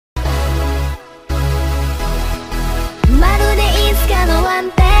ワ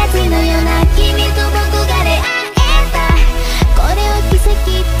ンページのような君と僕が出会えたこれを奇跡って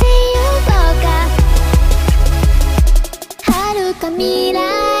いうのか遥か未来へ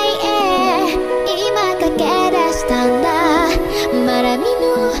今駆け出したんだまだ見ぬ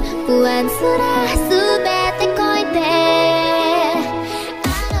不安すら全て越えて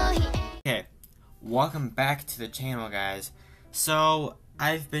Okay, welcome back to the channel, guys. So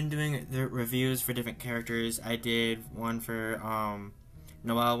I've been doing the reviews for different characters. I did one for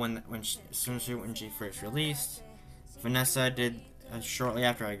Noelle when swimsuit when she first released. Vanessa did shortly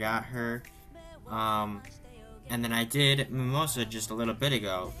after I got her. And then I did Mimosa just a little bit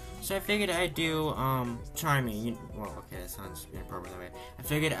ago. So I figured I'd do Charmy. Well, okay, that sounds inappropriate that way. I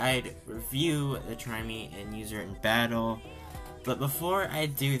figured I'd review the Charmy and use her in battle. But before I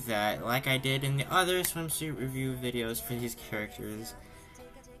do that, like I did in the other swimsuit review videos for these characters,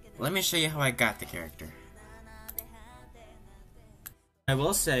 let me show you how I got the character. I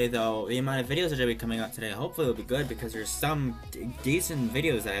will say though, the amount of videos that will be coming out today hopefully will be good because there's some decent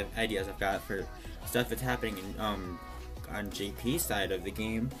videos ideas I've got for stuff that's happening in, on JP's side of the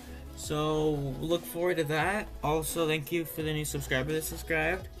game. So look forward to that. Also, thank you for the new subscriber that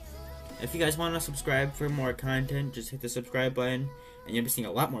subscribed. If you guys want to subscribe for more content, just hit the subscribe button, and you'll be seeing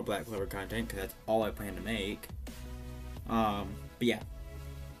a lot more Black Clover content because that's all I plan to make. But yeah.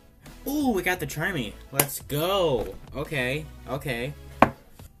 Ooh, we got the Charmy. Let's go. Okay.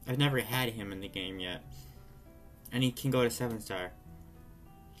 I've never had him in the game yet, and he can go to 7-star.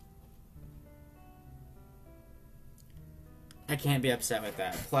 I can't be upset with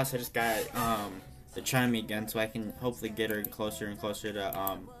that. Plus, I just got the Charmy again, so I can hopefully get her closer and closer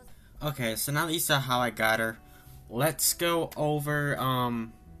to Okay, so now that you saw how I got her, let's go over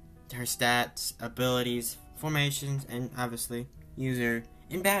her stats, abilities, formations, and obviously use her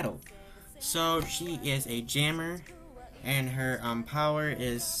in battle. So she is a jammer, and her power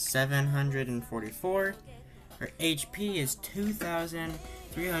is 744. Her HP is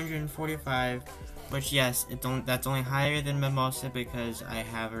 2,345. Which, yes, that's only higher than Mimosa because I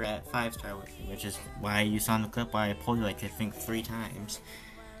have her at 5-star with me, which is why you saw in the clip why I pulled her like I think 3 times.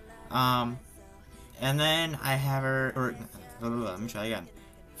 And then I have her, let me try again.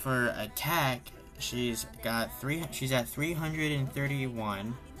 For attack, she's at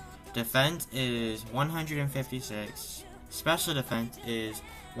 331. Defense is 156. Special defense is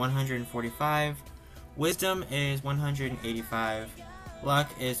 145. Wisdom is 185. Luck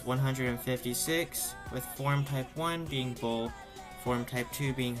is 156, with form type 1 being bull, form type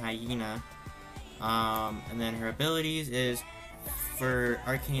 2 being hyena. And then her abilities is, for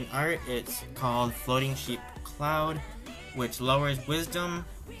arcane art, it's called Floating Sheep Cloud, which lowers wisdom,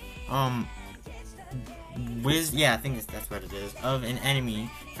 yeah, I think that's what it is, of an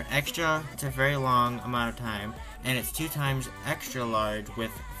enemy for extra to very long amount of time, and it's 2 times extra large with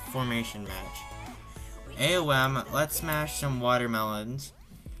formation match. AOM, let's smash some watermelons,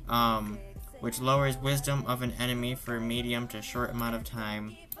 which lowers wisdom of an enemy for a medium to short amount of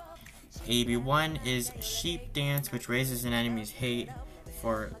time. AB1 is sheep dance, which raises an enemy's hate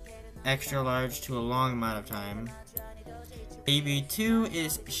for extra large to a long amount of time. AB2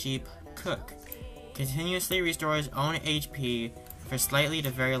 is sheep cook, continuously restores own HP for slightly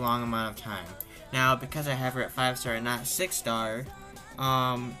to very long amount of time. Now, because I have her at 5-star and not 6-star,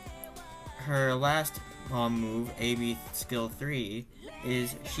 her last move, AB skill 3,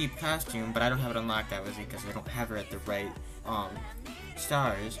 is sheep costume, but I don't have it unlocked obviously because I don't have her at the right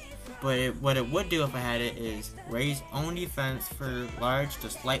stars. But what it would do if I had it is raise own defense for large to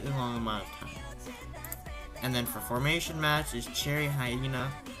slightly long amount of time. And then for formation match is cherry hyena,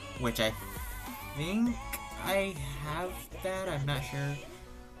 which I think I have that, I'm not sure.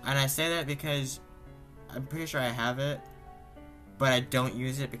 And I say that because I'm pretty sure I have it, but I don't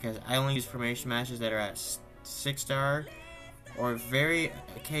use it because I only use formation matches that are at 6-star or very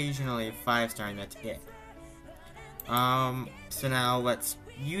occasionally 5-star, and that's it. So now let's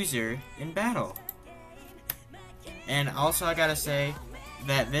use her in battle. And also I gotta say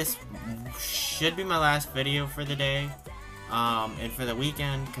that this should be my last video for the day and for the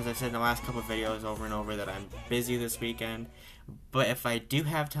weekend, because I've said in the last couple of videos over and over that I'm busy this weekend. But if I do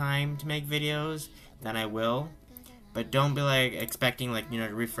have time to make videos, then I will. But don't be like expecting to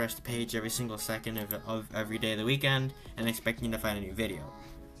refresh the page every single second of every day of the weekend and expecting to find a new video.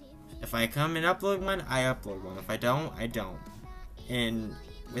 If I come and upload one, I upload one. If I don't, I don't. And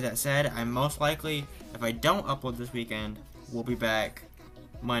with that said, I'm most likely, if I don't upload this weekend, we'll be back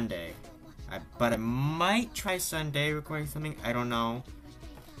Monday. But I might try Sunday recording something, I don't know.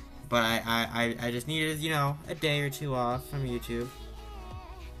 But I just needed, a day or 2 off from YouTube.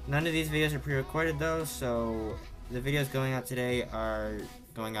 None of these videos are pre-recorded though, so the videos going out today are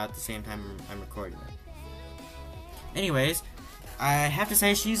going out at the same time I'm recording it. Anyways, I have to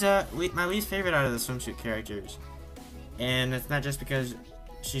say she's my least favorite out of the swimsuit characters. And it's not just because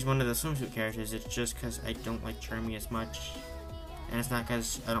she's one of the swimsuit characters, it's just because I don't like Charmy as much. And it's not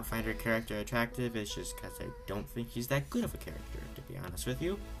because I don't find her character attractive, it's just because I don't think she's that good of a character, to be honest with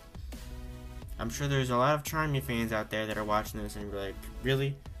you. I'm sure there's a lot of Charmy fans out there that are watching this and be like,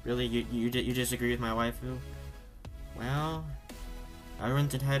 really? Really? You disagree with my waifu? Well,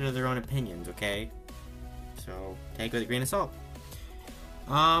 everyone's entitled to their own opinions, okay? So, take it with a grain of salt.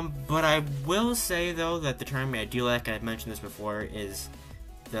 But I will say, though, that the Charmy I do like, I've mentioned this before, is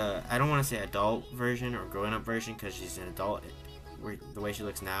the, I don't want to say adult version or growing up version, because she's an adult, the way she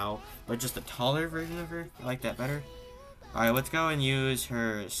looks now, but just a taller version of her. I like that better. Alright, let's go and use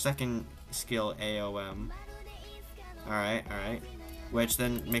her second skill, AOM. Alright. Which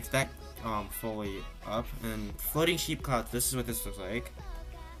then makes that fully up. And floating sheep clouds, this is what this looks like.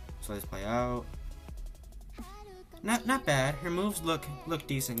 So let's play out. Not bad. Her moves look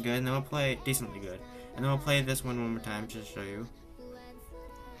decent good, and then we'll play decently good. And then we'll play this one more time just to show you.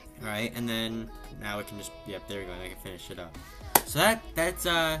 Alright, and then now we can just, yep, there we go, I can finish it up. So that's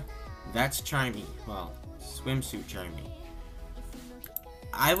Charmy. Well, swimsuit Charmy.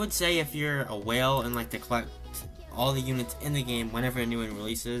 I would say if you're a whale and like to collect all the units in the game whenever a new one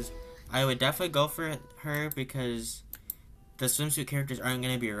releases, I would definitely go for her, because the swimsuit characters aren't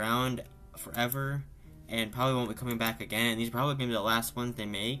going to be around forever and probably won't be coming back again. These are probably going to be the last ones they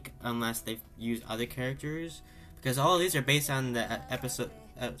make unless they use other characters, because all of these are based on the episode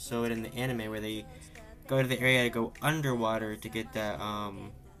in the anime where they go to the area to go underwater to get that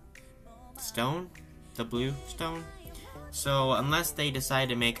stone, the blue stone. So unless they decide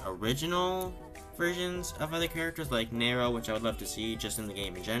to make original versions of other characters like Nero, which I would love to see just in the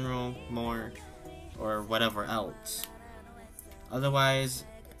game in general more, or whatever else. Otherwise,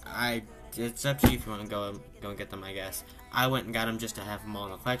 it's up to you if you want to go and get them, I guess. I went and got them just to have them all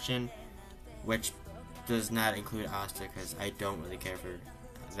in the collection, which does not include Asta, because I don't really care for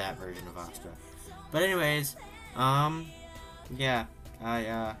that version of Asta. But anyways, yeah,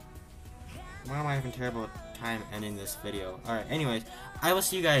 why am I having terrible time ending this video? Alright, anyways, I will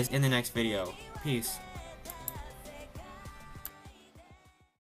see you guys in the next video. Peace.